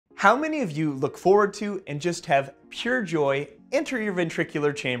How many of you look forward to and just have pure joy enter your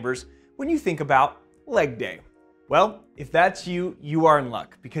ventricular chambers when you think about leg day? Well, if that's you, you are in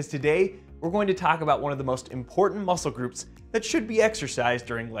luck, because today we're going to talk about one of the most important muscle groups that should be exercised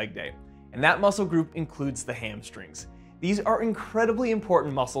during leg day. And that muscle group includes the hamstrings. These are incredibly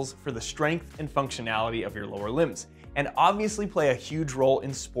important muscles for the strength and functionality of your lower limbs, and obviously play a huge role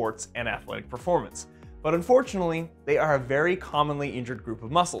in sports and athletic performance. But unfortunately, they are a very commonly injured group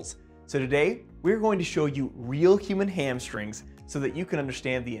of muscles. So today, we're going to show you real human hamstrings so that you can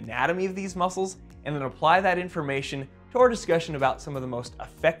understand the anatomy of these muscles and then apply that information to our discussion about some of the most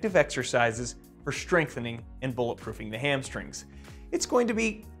effective exercises for strengthening and bulletproofing the hamstrings. It's going to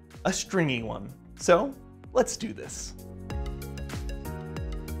be a stringy one, so let's do this.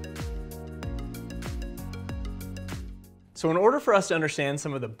 So in order for us to understand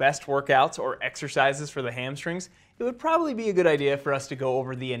some of the best workouts or exercises for the hamstrings, it would probably be a good idea for us to go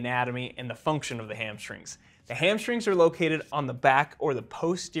over the anatomy and the function of the hamstrings. The hamstrings are located on the back or the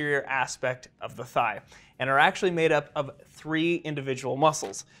posterior aspect of the thigh and are actually made up of three individual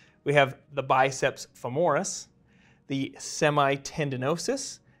muscles. We have the biceps femoris, the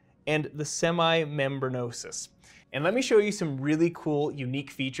semitendinosus, and the semimembranosus. And let me show you some really cool,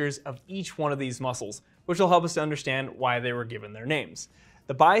 unique features of each one of these muscles, which will help us to understand why they were given their names.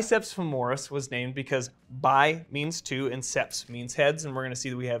 The biceps femoris was named because bi means two and seps means heads, and we're going to see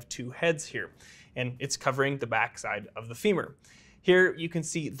that we have two heads here, and it's covering the backside of the femur. Here you can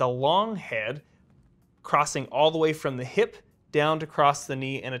see the long head crossing all the way from the hip down to cross the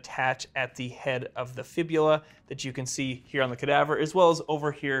knee and attach at the head of the fibula that you can see here on the cadaver, as well as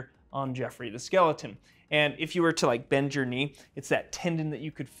over here on Jeffrey the skeleton. And if you were to bend your knee, it's that tendon that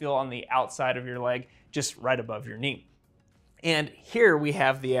you could feel on the outside of your leg, just right above your knee. And here we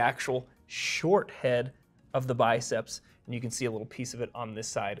have the actual short head of the biceps, and you can see a little piece of it on this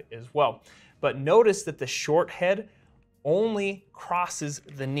side as well. But notice that the short head only crosses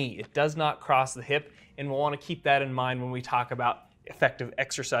the knee. It does not cross the hip, and we'll want to keep that in mind when we talk about effective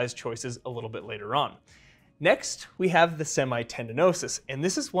exercise choices a little bit later on. Next, we have the semitendinosus, and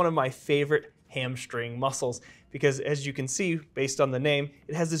this is one of my favorite hamstring muscles because, as you can see based on the name,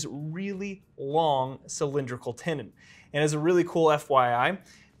 it has this really long cylindrical tendon. And as a really cool FYI,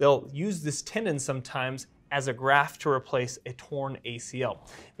 they'll use this tendon sometimes as a graft to replace a torn ACL.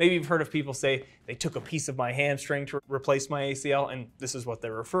 Maybe you've heard of people say they took a piece of my hamstring to replace my ACL, and this is what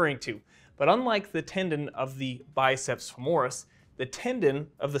they're referring to. But unlike the tendon of the biceps femoris, the tendon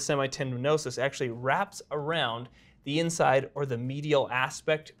of the semitendinosus actually wraps around the inside or the medial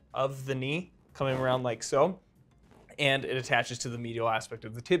aspect of the knee, coming around like so, and it attaches to the medial aspect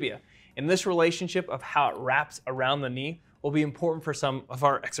of the tibia. And this relationship of how it wraps around the knee will be important for some of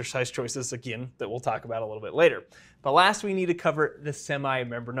our exercise choices, again, that we'll talk about a little bit later. But last, we need to cover the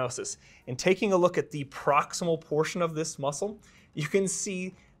semimembranosus. And taking a look at the proximal portion of this muscle, you can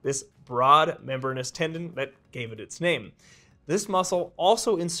see this broad membranous tendon that gave it its name. This muscle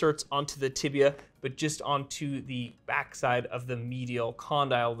also inserts onto the tibia, but just onto the backside of the medial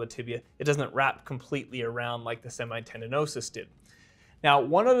condyle of the tibia. It doesn't wrap completely around like the semitendinosus did. Now,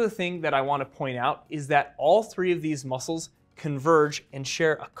 one other thing that I want to point out is that all three of these muscles converge and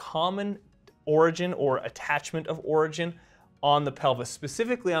share a common origin or attachment of origin on the pelvis,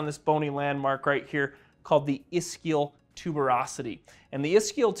 specifically on this bony landmark right here called the ischial tuberosity. And the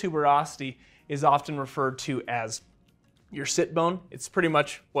ischial tuberosity is often referred to as your sit bone. It's pretty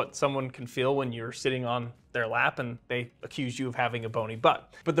much what someone can feel when you're sitting on their lap and they accuse you of having a bony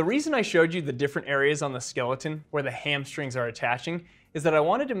butt. But the reason I showed you the different areas on the skeleton where the hamstrings are attaching is that I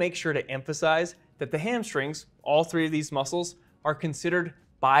wanted to make sure to emphasize that the hamstrings, all three of these muscles, are considered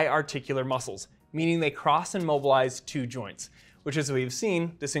biarticular muscles, meaning they cross and mobilize two joints, which, as we've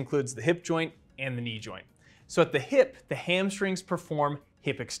seen, this includes the hip joint and the knee joint. So at the hip, the hamstrings perform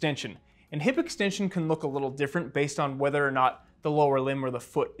hip extension. And hip extension can look a little different based on whether or not the lower limb or the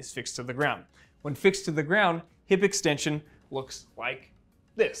foot is fixed to the ground. When fixed to the ground, hip extension looks like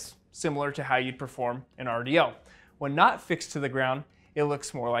this, similar to how you'd perform an RDL. When not fixed to the ground, it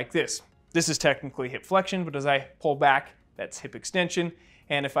looks more like this. This is technically hip flexion, but as I pull back, that's hip extension.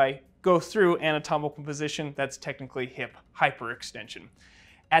 And if I go through anatomical position, that's technically hip hyperextension.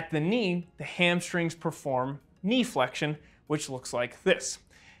 At the knee, the hamstrings perform knee flexion, which looks like this.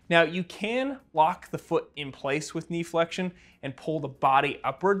 Now, you can lock the foot in place with knee flexion and pull the body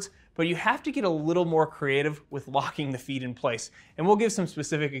upwards, but you have to get a little more creative with locking the feet in place. And we'll give some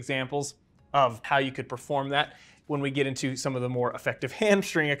specific examples of how you could perform that when we get into some of the more effective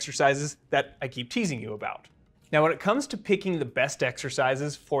hamstring exercises that I keep teasing you about. Now, when it comes to picking the best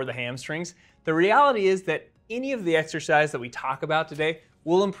exercises for the hamstrings, the reality is that any of the exercise that we talk about today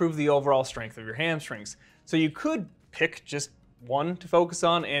will improve the overall strength of your hamstrings. So you could pick just one to focus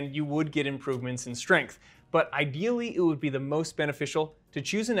on and you would get improvements in strength. But ideally, it would be the most beneficial to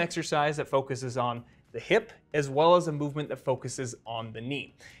choose an exercise that focuses on the hip as well as a movement that focuses on the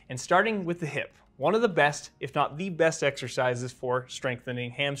knee. And starting with the hip, one of the best, if not the best exercises for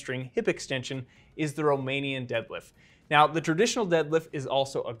strengthening hamstring hip extension is the Romanian deadlift. Now, the traditional deadlift is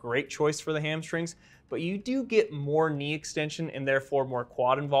also a great choice for the hamstrings, but you do get more knee extension and therefore more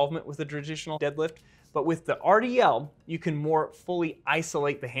quad involvement with the traditional deadlift. But with the RDL, you can more fully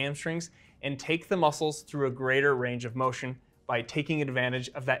isolate the hamstrings and take the muscles through a greater range of motion by taking advantage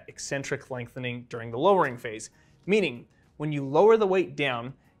of that eccentric lengthening during the lowering phase. Meaning, when you lower the weight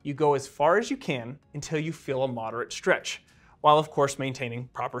down, you go as far as you can until you feel a moderate stretch, while of course maintaining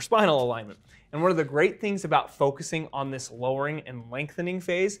proper spinal alignment. And one of the great things about focusing on this lowering and lengthening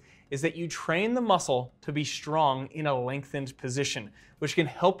phase is that you train the muscle to be strong in a lengthened position, which can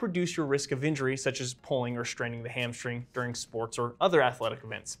help reduce your risk of injury, such as pulling or straining the hamstring during sports or other athletic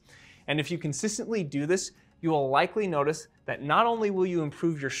events. And if you consistently do this, you will likely notice that not only will you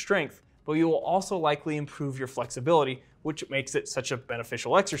improve your strength, but you will also likely improve your flexibility, which makes it such a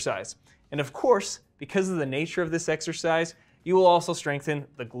beneficial exercise. And of course, because of the nature of this exercise, you will also strengthen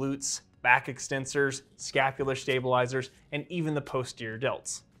the glutes, back extensors, scapular stabilizers, and even the posterior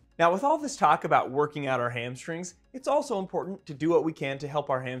delts. Now, with all this talk about working out our hamstrings, it's also important to do what we can to help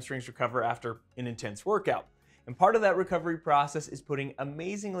our hamstrings recover after an intense workout. And part of that recovery process is putting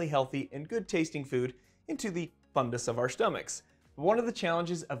amazingly healthy and good tasting food into the fundus of our stomachs. One of the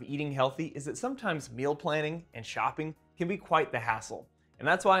challenges of eating healthy is that sometimes meal planning and shopping can be quite the hassle. And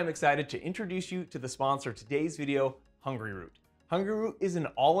that's why I'm excited to introduce you to the sponsor of today's video, Hungryroot. Hungryroot is an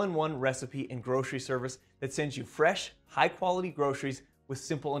all-in-one recipe and grocery service that sends you fresh, high-quality groceries with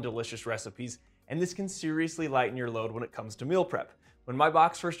simple and delicious recipes, and this can seriously lighten your load when it comes to meal prep. When my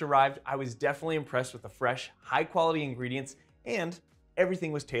box first arrived, I was definitely impressed with the fresh, high-quality ingredients, and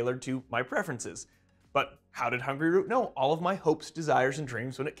everything was tailored to my preferences. But how did Hungryroot know all of my hopes, desires, and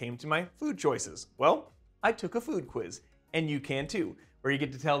dreams when it came to my food choices? Well, I took a food quiz, and you can too, where you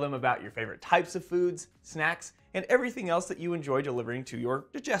get to tell them about your favorite types of foods, snacks, and everything else that you enjoy delivering to your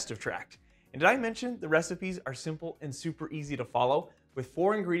digestive tract. And did I mention the recipes are simple and super easy to follow, with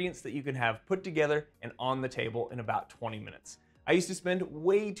 4 ingredients that you can have put together and on the table in about 20 minutes. I used to spend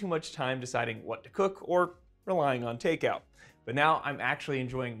way too much time deciding what to cook or relying on takeout. But now I'm actually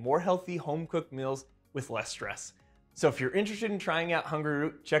enjoying more healthy home-cooked meals with less stress. So if you're interested in trying out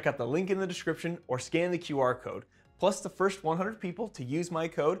Hungryroot, check out the link in the description or scan the QR code. Plus, the first 100 people to use my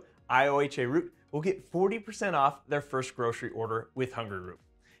code, IOHAROOT, will get 40% off their first grocery order with Hungryroot.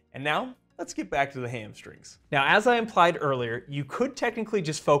 And now, let's get back to the hamstrings. Now, as I implied earlier, you could technically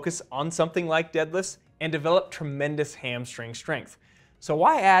just focus on something like deadlifts and develop tremendous hamstring strength. So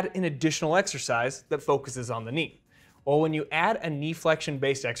why add an additional exercise that focuses on the knee? Well, when you add a knee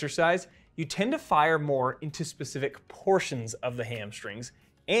flexion-based exercise, you tend to fire more into specific portions of the hamstrings,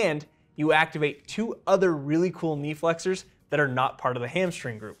 and you activate 2 other really cool knee flexors that are not part of the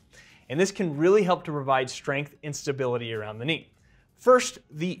hamstring group. And this can really help to provide strength and stability around the knee. First,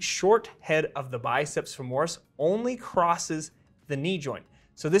 the short head of the biceps femoris only crosses the knee joint.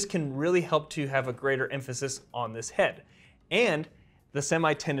 So this can really help to have a greater emphasis on this head. And the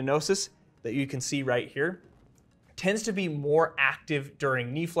semitendinosus that you can see right here tends to be more active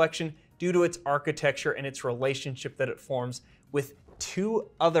during knee flexion due to its architecture and its relationship that it forms with 2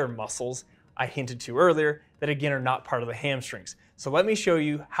 other muscles I hinted to earlier that again are not part of the hamstrings. So let me show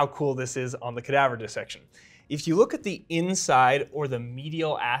you how cool this is on the cadaver dissection. If you look at the inside or the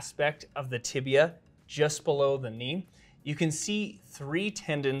medial aspect of the tibia just below the knee, you can see 3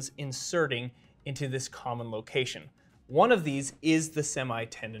 tendons inserting into this common location. One of these is the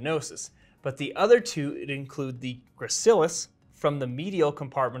semitendinosus, but the other 2 include the gracilis from the medial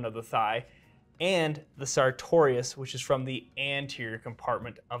compartment of the thigh and the sartorius, which is from the anterior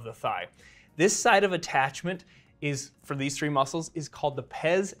compartment of the thigh. This side of attachment is, for these 3 muscles, is called the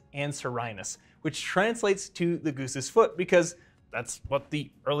pes anserinus, which translates to the goose's foot because that's what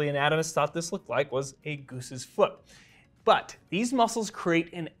the early anatomists thought this looked like, was a goose's foot. But these muscles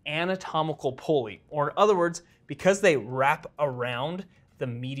create an anatomical pulley, or in other words, because they wrap around the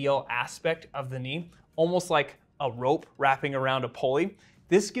medial aspect of the knee, almost like a rope wrapping around a pulley,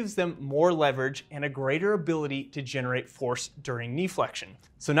 this gives them more leverage and a greater ability to generate force during knee flexion.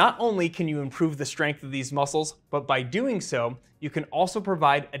 So not only can you improve the strength of these muscles, but by doing so, you can also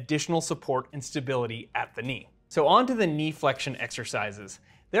provide additional support and stability at the knee. So on to the knee flexion exercises.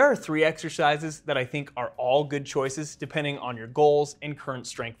 There are 3 exercises that I think are all good choices depending on your goals and current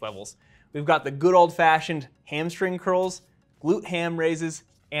strength levels. We've got the good old-fashioned hamstring curls, Glute-Ham raises,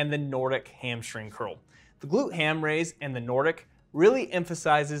 and the Nordic hamstring curl. The Glute-Ham raise and the Nordic really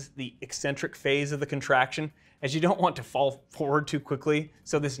emphasizes the eccentric phase of the contraction, as you don't want to fall forward too quickly,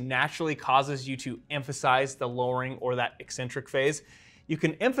 so this naturally causes you to emphasize the lowering or that eccentric phase. You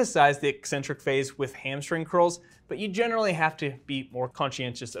can emphasize the eccentric phase with hamstring curls, but you generally have to be more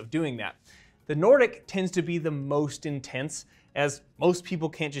conscientious of doing that. The Nordic tends to be the most intense, as most people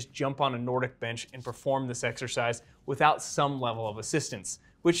can't just jump on a Nordic bench and perform this exercise without some level of assistance,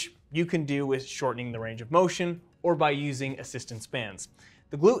 which you can do with shortening the range of motion or by using assistance bands.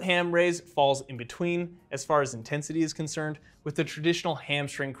 The Glute-Ham raise falls in between as far as intensity is concerned, with the traditional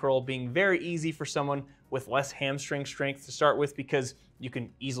hamstring curl being very easy for someone with less hamstring strength to start with, because you can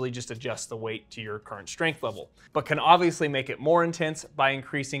easily just adjust the weight to your current strength level, but can obviously make it more intense by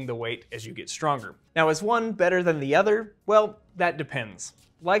increasing the weight as you get stronger. Now, is one better than the other? Well, that depends.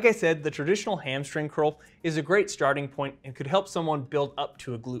 Like I said, the traditional hamstring curl is a great starting point and could help someone build up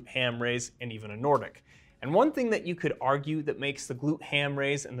to a Glute-Ham raise and even a Nordic. And one thing that you could argue that makes the Glute-Ham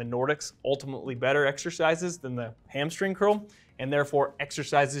raise and the Nordics ultimately better exercises than the hamstring curl, and therefore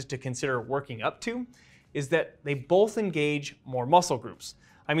exercises to consider working up to, is that they both engage more muscle groups.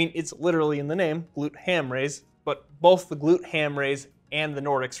 I mean, it's literally in the name, Glute-Ham raise, but both the Glute-Ham raise and the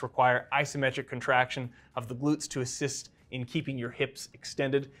Nordics require isometric contraction of the glutes to assist in keeping your hips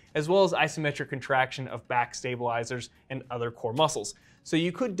extended, as well as isometric contraction of back stabilizers and other core muscles. So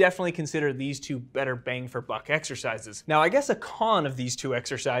you could definitely consider these two better bang for buck exercises. Now, I guess a con of these two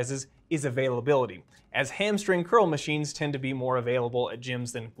exercises is availability, as hamstring curl machines tend to be more available at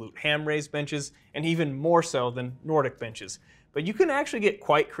gyms than Glute-Ham raise benches, and even more so than Nordic benches. But you can actually get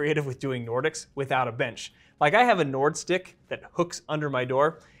quite creative with doing Nordics without a bench. Like, I have a Nord stick that hooks under my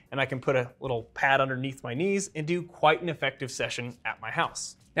door, and I can put a little pad underneath my knees and do quite an effective session at my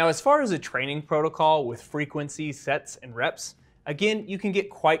house. Now, as far as a training protocol with frequency, sets, and reps, again, you can get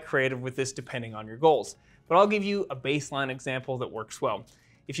quite creative with this depending on your goals, but I'll give you a baseline example that works well.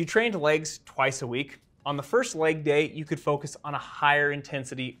 If you trained legs twice a week, on the first leg day, you could focus on a higher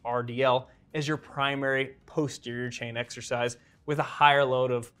intensity RDL as your primary posterior chain exercise, with a higher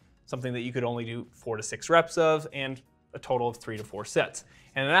load of something that you could only do 4 to 6 reps of and a total of 3 to 4 sets.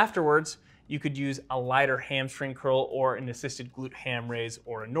 And then afterwards, you could use a lighter hamstring curl or an assisted Glute-Ham raise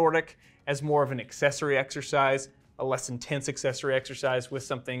or a Nordic as more of an accessory exercise, a less intense accessory exercise with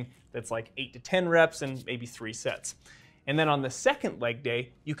something that's like 8 to 10 reps and maybe 3 sets. And then on the second leg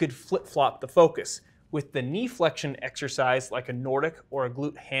day, you could flip-flop the focus, with the knee flexion exercise like a Nordic or a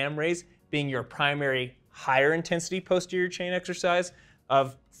Glute-Ham raise being your primary higher intensity posterior chain exercise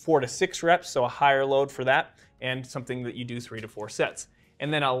of 4 to 6 reps, so a higher load for that, and something that you do 3 to 4 sets.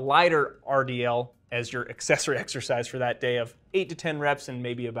 And then a lighter RDL as your accessory exercise for that day of 8 to 10 reps and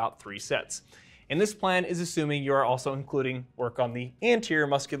maybe about 3 sets. And this plan is assuming you are also including work on the anterior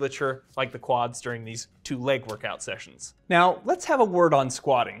musculature, like the quads, during these 2 leg workout sessions. Now, let's have a word on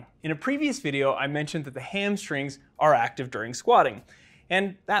squatting. In a previous video, I mentioned that the hamstrings are active during squatting,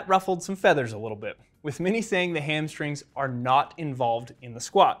 and that ruffled some feathers a little bit, with many saying the hamstrings are not involved in the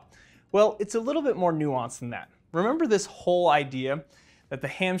squat. Well, it's a little bit more nuanced than that. Remember this whole idea that the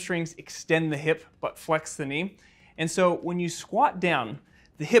hamstrings extend the hip but flex the knee? And so when you squat down,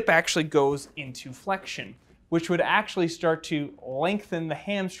 the hip actually goes into flexion, which would actually start to lengthen the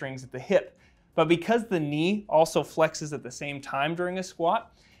hamstrings at the hip. But because the knee also flexes at the same time during a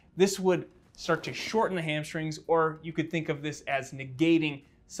squat, this would start to shorten the hamstrings, or you could think of this as negating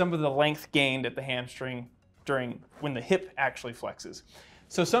some of the length gained at the hamstring when the hip actually flexes.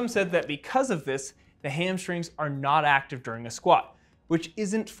 So some said that because of this, the hamstrings are not active during a squat, which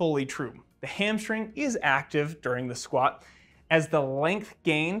isn't fully true. The hamstring is active during the squat, as the length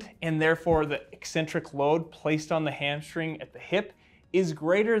gained and therefore the eccentric load placed on the hamstring at the hip is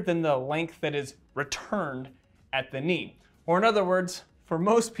greater than the length that is returned at the knee. Or in other words, for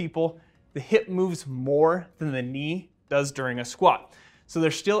most people, the hip moves more than the knee does during a squat. So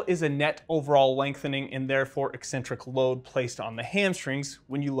there still is a net overall lengthening and therefore eccentric load placed on the hamstrings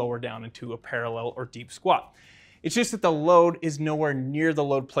when you lower down into a parallel or deep squat. It's just that the load is nowhere near the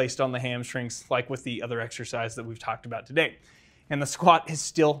load placed on the hamstrings, like with the other exercise that we've talked about today. And the squat is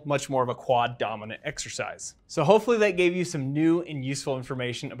still much more of a quad dominant exercise. So hopefully that gave you some new and useful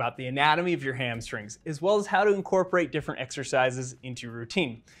information about the anatomy of your hamstrings, as well as how to incorporate different exercises into your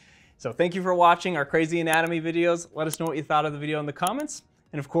routine. So thank you for watching our crazy anatomy videos. Let us know what you thought of the video in the comments.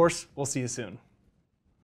 And of course, we'll see you soon.